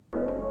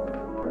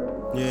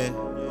Yeah.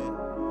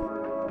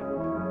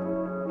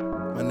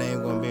 My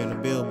name gonna be on the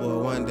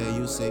billboard one day,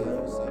 you see.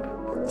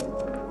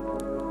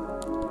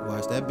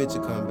 Watch that bitch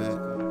come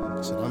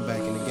back. Shit, I'm back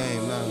in the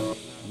game now.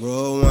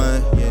 Roll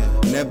one, yeah.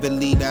 Never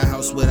leave the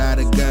house without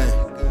a gun.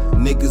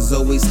 Niggas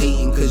always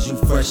hating cause you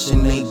fresh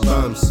in they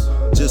bums.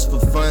 Just for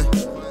fun,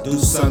 do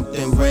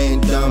something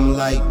random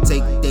like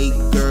take they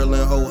girl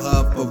and hold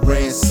her for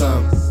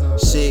ransom.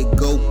 Shit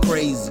go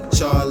crazy,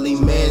 Charlie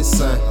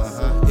Manson.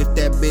 If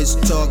that bitch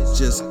talk,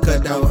 just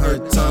cut out her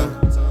tongue.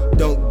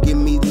 Don't give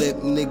me lip,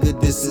 nigga,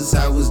 this is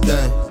how it's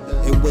done.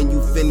 And when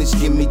you finish,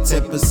 give me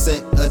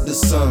 10% of the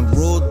sum.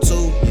 Rule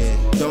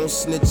 2, don't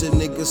snitch a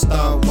nigga,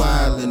 start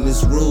wildin'.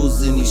 There's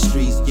rules in these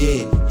streets,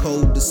 yeah.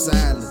 Cold to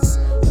silence,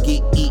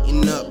 get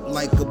eaten up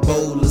like a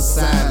bowl of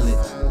salad.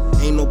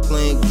 Ain't no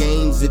playing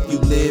games if you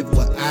live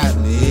what I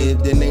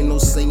live. Then ain't no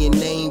saying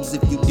names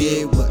if you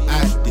did what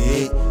I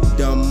did.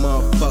 Dumb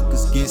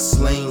motherfuckers get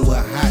slain with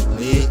hot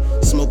lid.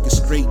 Smoking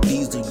straight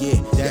diesel, yeah,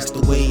 that's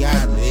the way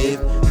I live.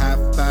 High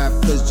five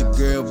cause your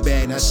girl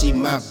bad, now she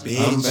my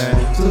bitch. I'm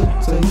back to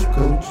take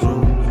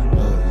control.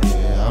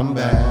 Yeah, I'm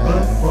back.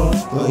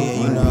 Oh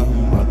yeah, you know,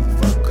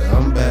 Motherfucker,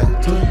 I'm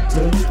back to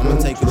take I'm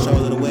gonna take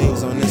control of the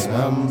waves on this one.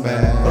 I'm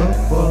back.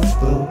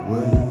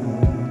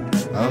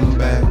 I'm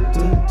back to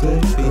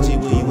take PG,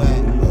 where you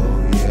at?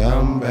 Oh yeah,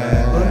 I'm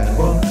back.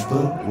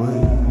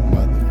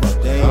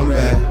 Motherfucker, They ain't I'm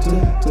ready. back to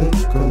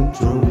take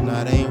control.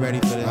 Nah, they ain't ready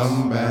for this.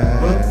 I'm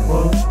back.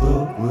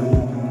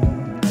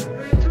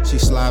 She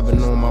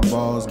slobbing on my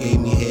balls, gave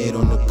me head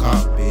on the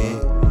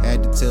carpet.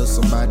 Had to tell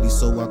somebody,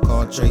 so I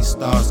called Trey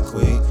Stars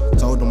quick.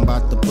 Told him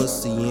about the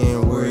pussy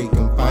and where he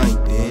can find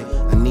it.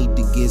 I need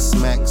to get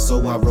smacked,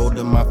 so I rolled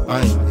in my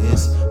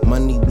finest.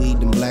 Money, weed,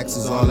 and blacks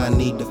is all I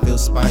need to feel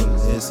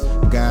spineless.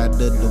 God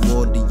of the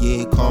water,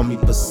 yeah, call me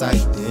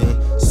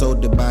Poseidon.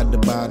 Sold it by the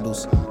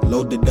bottles,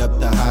 loaded up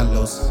the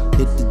hollows.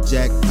 Hit the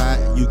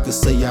jackpot, you could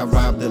say I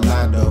robbed the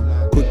lotto.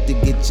 Quick to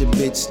get your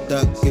bitch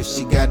stuck if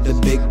she got the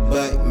big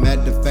butt.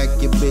 Matter of fact,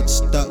 your bitch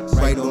stuck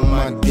right on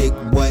my dick,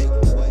 what?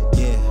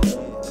 Yeah,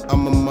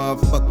 I'm a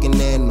motherfucking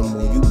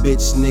animal. You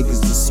bitch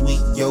niggas are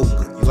sweet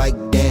yogurt, like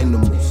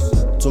Danimals.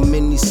 Too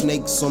many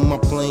snakes on my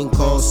plane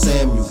called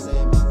Samuel.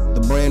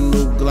 The brand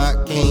new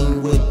Glock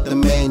came with the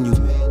manual.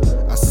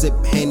 I sip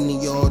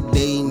Henny all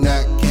day,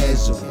 not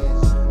casual.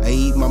 I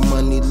eat my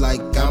money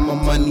like I'm a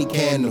money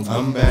cannibal.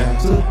 I'm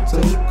back to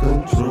take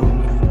control.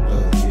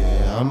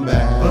 Yeah, I'm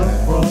back.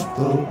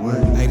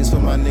 Hey, this for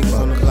my niggas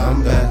on the block.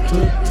 I'm back to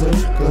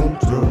take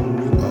control.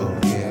 Oh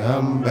yeah,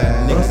 I'm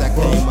back. Niggas I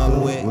came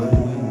up with.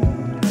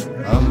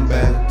 I'm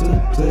back to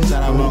take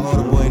Shout out my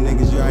older boy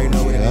niggas, you already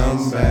know what it I'm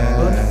is. back.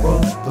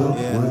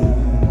 Yeah.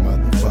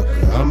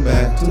 Motherfucker, I'm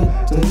back to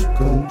take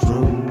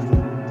control.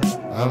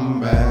 I'm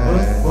back.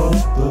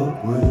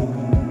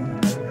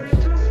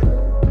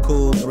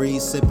 Cool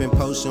breeze, sipping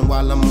potion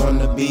while I'm on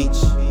the beach.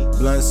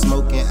 Blunt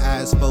smoking,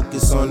 eyes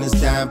focus on this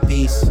dime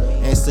piece.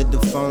 Answer the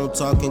phone,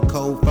 talking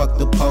cold, fuck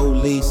the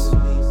police.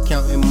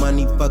 Counting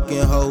money,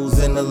 fucking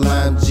hoes in the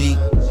lime Jeep.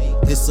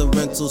 It's a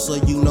rental, so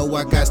you know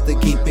I got to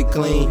keep it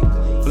clean.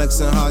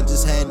 Flexing hard,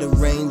 just had the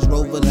Range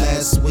Rover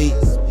last week.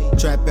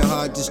 Trapping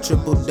hard, just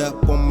tripled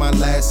up on my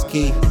last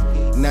key.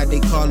 Now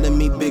they calling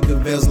me Bigger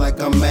Veils like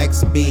I'm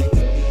Max B.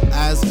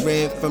 Eyes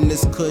red from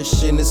this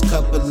kush and this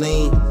cup of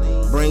lean.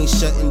 Brain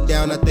shutting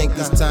down, I think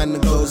it's time to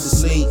go to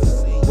sleep.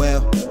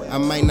 Well, I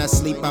might not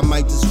sleep, I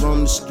might just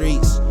roam the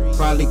streets.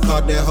 Probably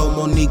call that hoe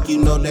Monique, you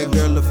know that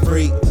girl a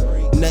freak.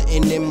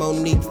 Nothing in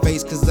Monique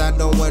face, cause I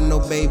don't want no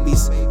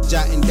babies.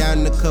 Jotting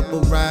down a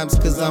couple rhymes,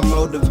 cause I'm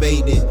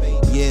motivated.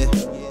 Yeah,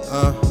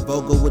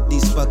 vocal with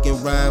these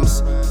fucking rhymes.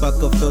 Fuck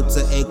a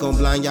filter, ain't gon'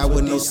 blind y'all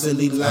with no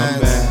silly I'm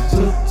lines. back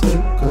to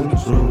take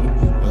control.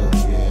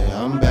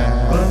 Yeah, I'm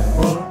back.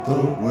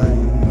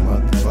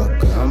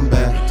 Motherfucker, I'm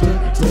back to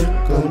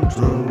take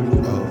control.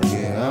 Oh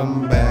yeah,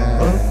 I'm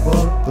back.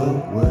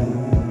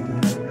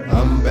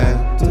 I'm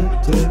back to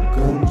take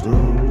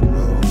control.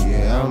 Oh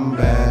yeah, I'm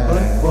back.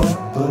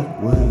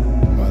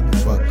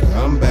 Motherfucker,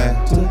 I'm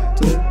back to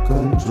take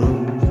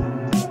control.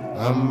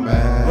 I'm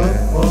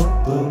back.